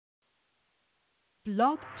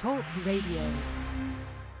Blog Talk Radio.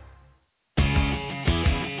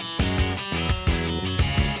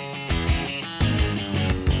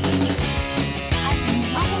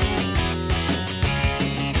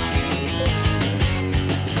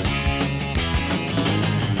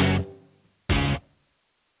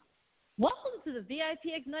 Welcome to the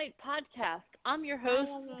VIP Ignite podcast. I'm your host,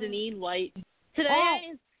 Deneen White. Today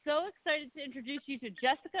I am so excited to introduce you to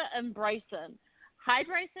Jessica and Bryson. Hi,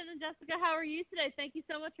 Bryson and Jessica. How are you today? Thank you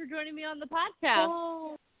so much for joining me on the podcast.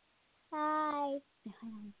 Oh, hi.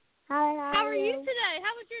 How are you today?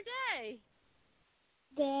 How was your day?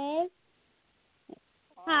 Good.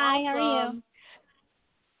 Hi, how are you?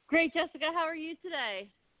 Great, Jessica. How are you today?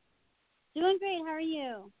 Doing great. How are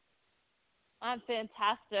you? I'm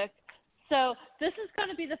fantastic. So this is going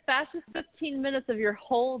to be the fastest 15 minutes of your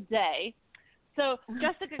whole day. So,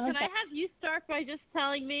 Jessica, can I have you start by just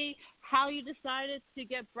telling me how you decided to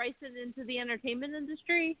get Bryson into the entertainment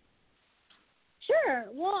industry? Sure.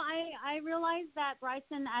 Well, I realized that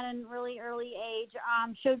Bryson at a really early age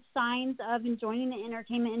showed signs of enjoying the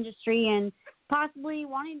entertainment industry and possibly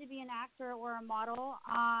wanting to be an actor or a model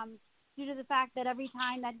due to the fact that every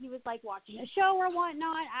time that he was like watching a show or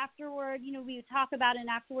whatnot, afterward, we would talk about it, and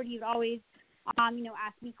afterward he would always, ask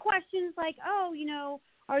me questions like,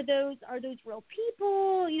 are those real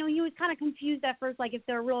people? He was kind of confused at first, like if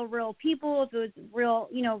they're real people, if it was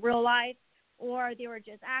real life, or they were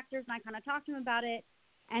just actors. And I kind of talked to him about it,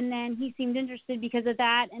 and then he seemed interested because of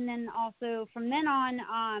that. And then also from then on,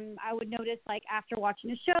 I would notice like after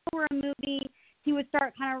watching a show or a movie, he would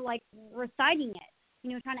start kind of like reciting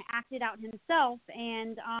it, trying to act it out himself,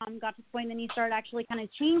 and got to the point then he started actually kind of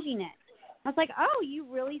changing it. I was like, oh, you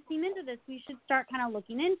really seem into this. We should start kind of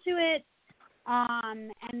looking into it.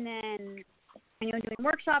 And then, doing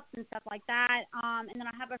workshops and stuff like that. And then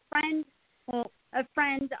I have a friend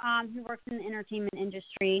who works in the entertainment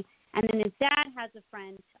industry, and then his dad has a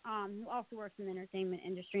friend who also works in the entertainment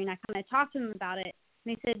industry, and I kind of talked to him about it,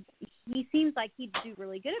 and they said he seems like he'd do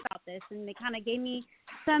really good about this, and they kind of gave me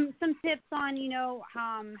some tips on,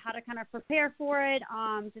 how to kind of prepare for it,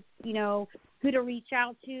 just, who to reach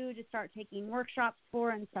out to start taking workshops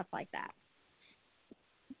for and stuff like that.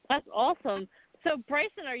 That's awesome. So,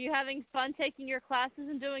 Bryson, are you having fun taking your classes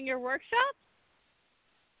and doing your workshops?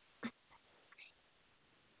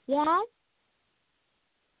 Yes.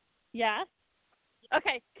 Yes?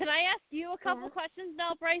 Okay, can I ask you a couple questions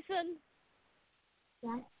now, Bryson?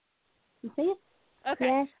 Yes. You say it? Okay.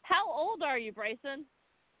 Yes. How old are you, Bryson?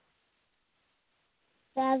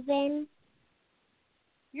 7.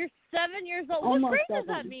 You're 7 years old. Almost What grade 7. does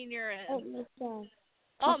that mean you're in? Almost 7.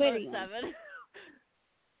 Almost 7.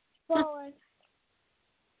 Fourth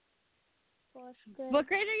grade. What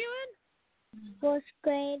grade are you in? Fourth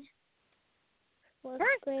grade.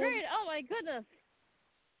 First grade. Oh, my goodness.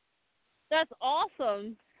 That's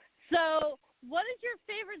awesome. So, what is your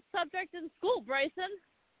favorite subject in school, Bryson?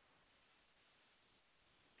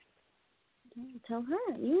 Tell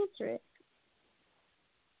her. You answer it.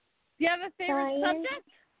 Do you have a favorite subject?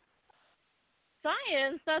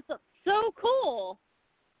 Science. That's so cool.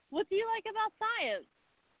 What do you like about science?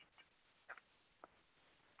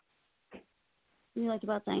 What do you like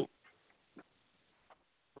about science?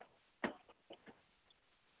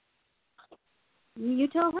 You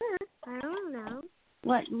tell her. I don't know.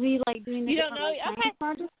 What, we like doing the you don't different know? like, Okay. science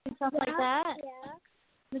projects and stuff like that? Yeah.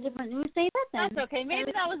 The different, we say that then. That's okay.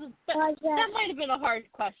 Maybe that might have been a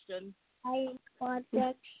hard question.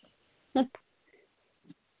 Project.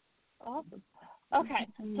 Awesome. Okay,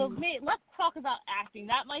 so let's talk about acting.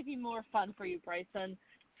 That might be more fun for you, Bryson.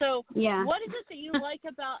 So, yeah. What is it that you like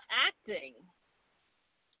about acting?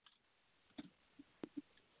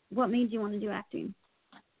 What made you want to do acting?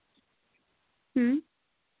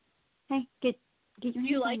 Hey, get your hands. Do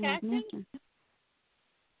you on like me. acting?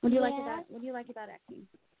 What do you like about acting?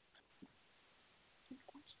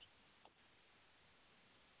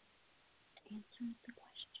 Answer the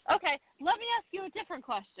question. Okay, let me ask you a different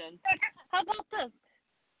question. How about this?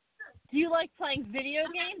 Do you like playing video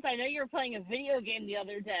games? I know you were playing a video game the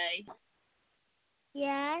other day.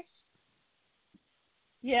 Yes.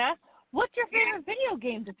 Yeah? What's your favorite video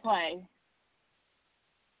game to play?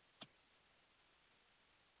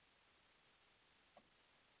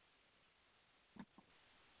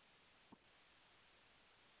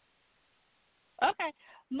 Okay.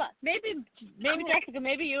 Maybe Jessica,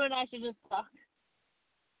 maybe you and I should just talk.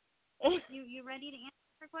 You ready to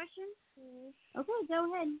answer the question? Okay,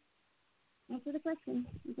 go ahead. Answer the question.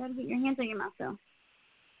 You got to get your hands on your mouth, though.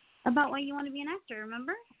 About why you want to be an actor,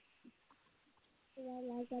 remember?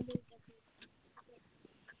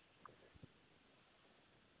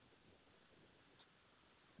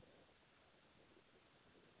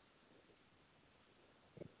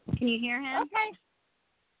 Can you hear him? Okay.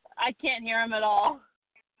 I can't hear him at all.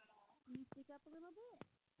 Can you speak up a little bit?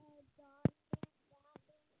 Okay, start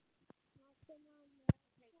from the beginning.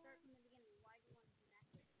 Why do you want to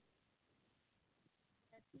connect it?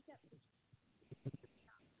 Speak up.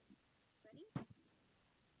 Ready?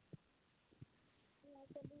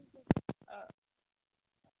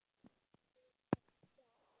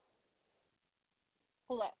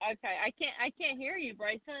 Hold on. Okay, I can't hear you,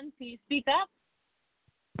 Bryson. Can you speak up?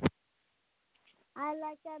 I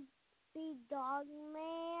like to be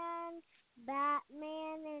Dogman,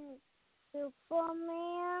 Batman, and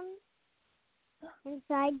Superman.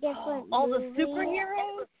 Inside different All movies. the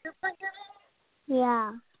superheroes?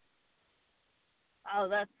 Yeah. Oh,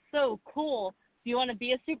 that's so cool. Do you want to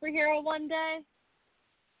be a superhero one day?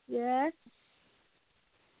 Yes.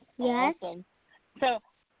 Yes. Awesome. So,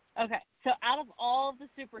 okay. So out of all of the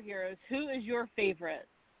superheroes, who is your favorite?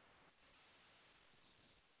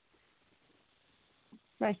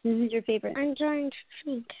 Bryson, who's your favorite? I'm trying to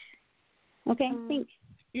think. Okay, think.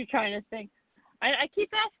 You're trying to think. I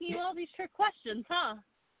keep asking you all these trick questions, huh?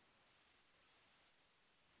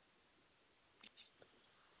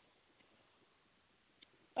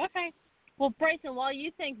 Okay. Well, Bryson, while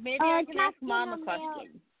you think, maybe I can ask Captain Mom a America.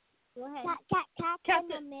 question. Go ahead.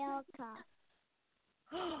 Captain America.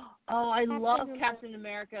 Oh, I love America. Captain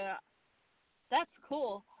America. That's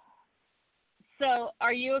cool. So,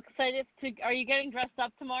 are you excited are you getting dressed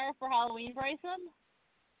up tomorrow for Halloween, Bryson?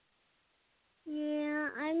 Yeah,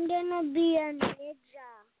 I'm gonna be a ninja.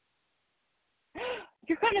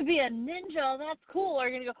 You're going to be a ninja. That's cool. Are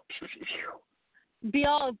you going to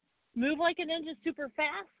go move like a ninja super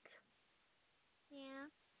fast? Yeah.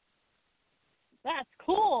 That's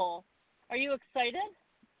cool. Are you excited?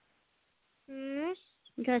 Yes.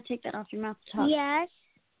 You gotta take that off your mouth to talk. Yes.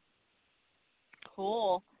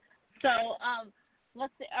 Cool. So,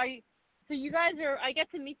 let's see. So you guys I get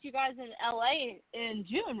to meet you guys in LA in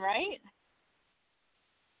June, right?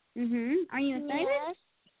 Are you excited? Yes.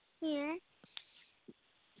 Yes.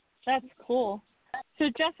 That's cool. So,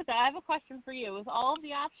 Jessica, I have a question for you. With all of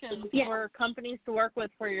the options for companies to work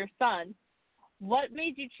with for your son, what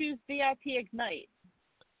made you choose VIP Ignite?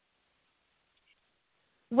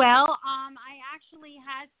 Well, I actually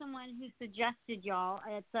had someone who suggested y'all.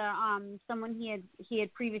 It's someone he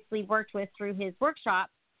had previously worked with through his workshop,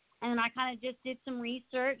 and then I kind of just did some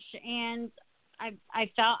research, and I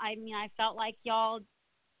felt like y'all,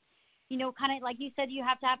 kind of like you said, you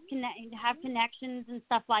have to have connections and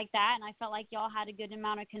stuff like that, and I felt like y'all had a good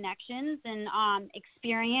amount of connections and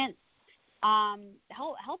experience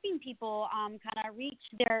helping people kind of reach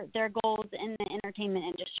their goals in the entertainment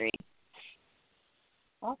industry.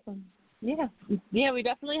 Awesome. Yeah. Yeah, we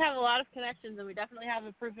definitely have a lot of connections, and we definitely have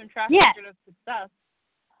a proven track record of success.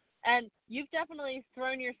 And you've definitely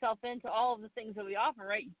thrown yourself into all of the things that we offer,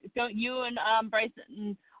 right? Don't you and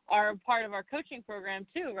Bryson are part of our coaching program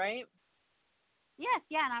too, right? Yes,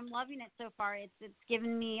 yeah, and I'm loving it so far. It's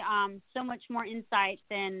given me so much more insight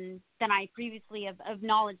than I previously of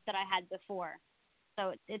knowledge that I had before.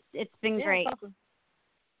 So it's been great. Awesome.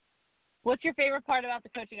 What's your favorite part about the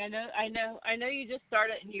coaching? I know you just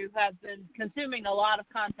started and you have been consuming a lot of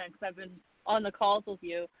content because I've been on the calls with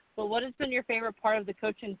you. But what has been your favorite part of the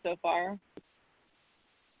coaching so far?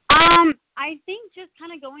 I think just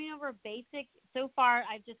kind of going over basic. So far,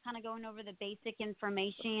 I've just kind of going over the basic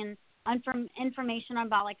information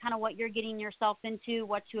about like kind of what you're getting yourself into,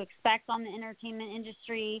 what to expect on the entertainment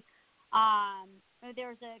industry. There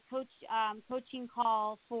was a coaching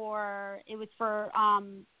call for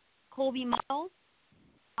Colby Models,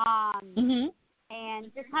 and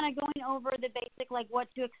just kind of going over the basic, like what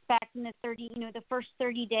to expect in the first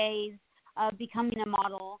 30 days of becoming a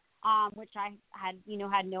model, which I had no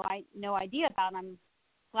idea about. I'm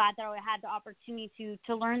glad that I had the opportunity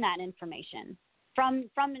to learn that information from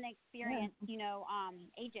an experienced,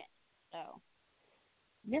 agent. So.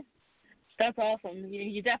 Yeah, that's awesome.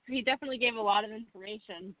 He definitely gave a lot of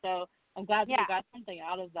information, so I'm glad that you got something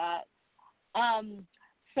out of that.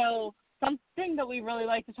 So something that we really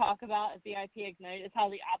like to talk about at VIP Ignite is how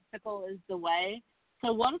the obstacle is the way.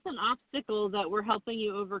 So what is an obstacle that we're helping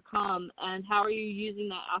you overcome, and how are you using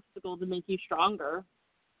that obstacle to make you stronger?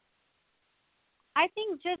 I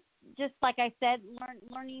think just like I said,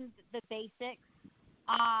 learning the basics.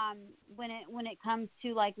 When it comes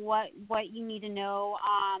to like what you need to know.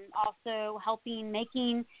 Also helping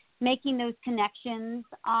making those connections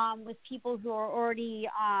with people who are already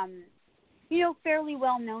fairly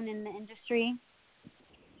well known in the industry.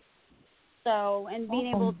 So, and being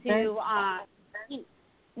able to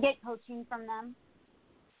get coaching from them.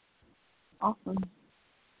 Awesome.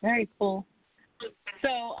 Very cool.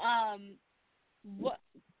 So, what?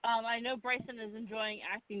 I know Bryson is enjoying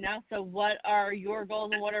acting now. So, what are your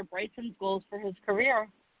goals and what are Bryson's goals for his career?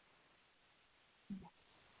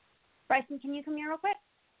 Bryson, can you come here real quick?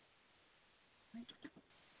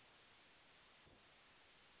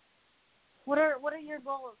 What are your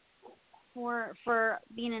goals for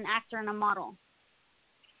being an actor and a model?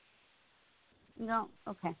 No,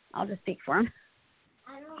 okay, I'll just speak for him.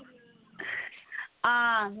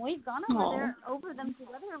 We've gone over them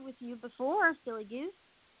together with you before, silly goose.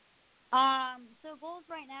 So goals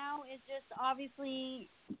right now is just obviously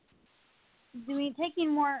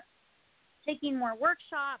taking more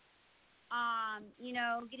workshops.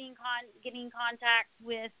 Getting contact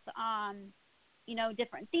with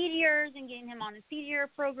different theaters and getting him on a theater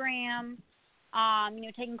program.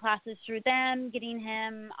 Taking classes through them, getting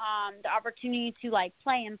him the opportunity to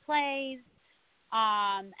play in plays.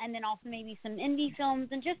 And then also maybe some indie films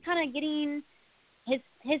and just kind of getting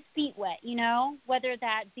his feet wet, whether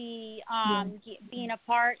that be being a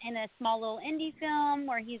part in a small little indie film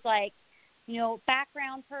where he's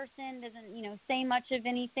background person, doesn't, say much of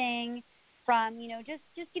anything, from,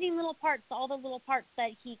 just getting little parts, all the little parts that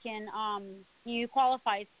he can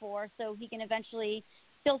qualifies for, so he can eventually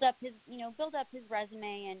build up his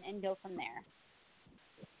resume and go from there.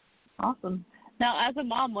 Awesome. Now, as a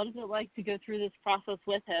mom, what is it like to go through this process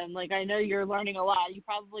with him? I know you're learning a lot. You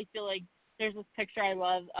probably feel like there's this picture I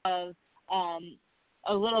love of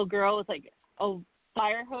a little girl with a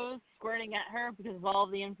fire hose squirting at her because of all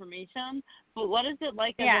of the information. But what is it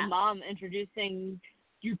like as a mom introducing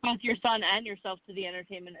both your son and yourself to the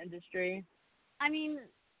entertainment industry? I mean,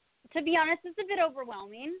 to be honest, it's a bit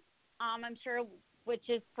overwhelming. I'm sure, which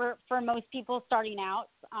is for most people starting out,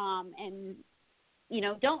 and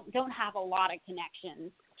don't have a lot of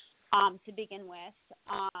connections to begin with.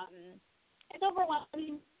 It's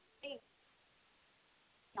overwhelming.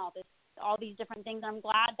 All these different things. I'm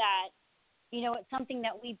glad that it's something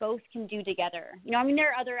that we both can do together. There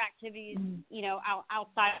are other activities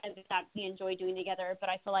outside of it that we enjoy doing together, but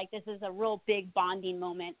I feel like this is a real big bonding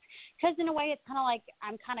moment because in a way it's kind of like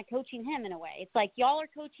I'm kind of coaching him in a way. It's like y'all are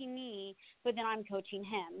coaching me, but then I'm coaching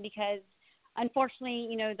him because unfortunately,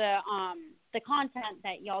 the content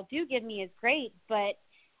that y'all do give me is great, but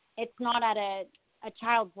it's not at a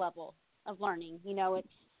child's level of learning. It's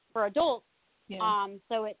for adults. Yeah.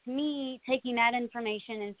 So it's me taking that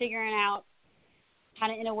information and figuring out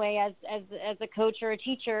kind of in a way as a coach or a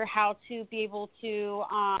teacher how to be able to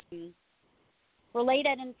relay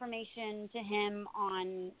that information to him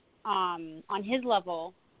on his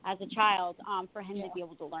level as a child for him to be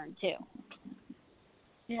able to learn too.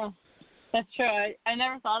 Yeah. That's true. I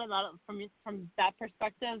never thought about it from that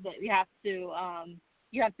perspective, that you have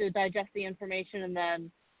to digest the information and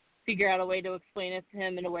then figure out a way to explain it to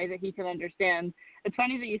him in a way that he can understand. It's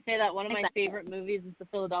funny that you say that. One of my favorite movies is The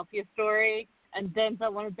Philadelphia Story, and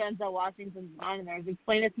one of Denzel Washington's line in there is,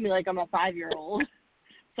 explain it to me like I'm a 5-year-old.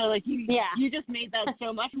 So you just made that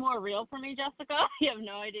so much more real for me, Jessica. You have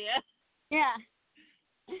no idea. Yeah.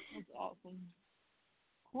 That's awesome.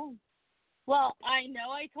 Cool. Well, I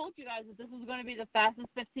know I told you guys that this was going to be the fastest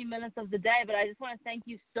 15 minutes of the day, but I just want to thank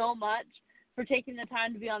you so much for taking the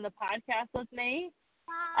time to be on the podcast with me.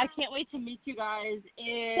 I can't wait to meet you guys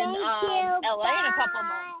in LA in a couple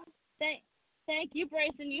months. Thank you,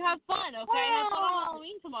 Bryson. You have fun, okay? Have fun on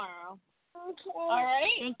Halloween tomorrow. Okay. All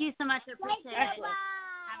right? Thank you so much. I appreciate it.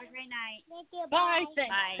 Have a great night. Thank you. Bye.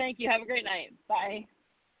 Bye. Thank you. Have a great night. Bye.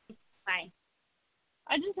 Bye.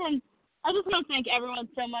 I just want to thank everyone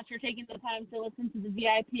so much for taking the time to listen to the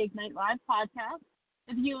VIP Ignite Live podcast.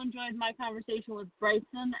 If you enjoyed my conversation with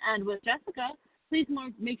Bryson and with Jessica, please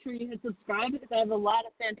make sure you hit subscribe because I have a lot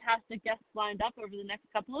of fantastic guests lined up over the next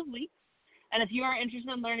couple of weeks. And if you are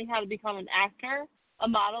interested in learning how to become an actor, a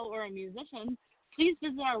model, or a musician, please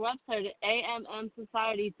visit our website at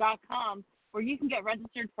ammsociety.com where you can get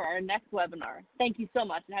registered for our next webinar. Thank you so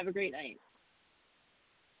much and have a great night.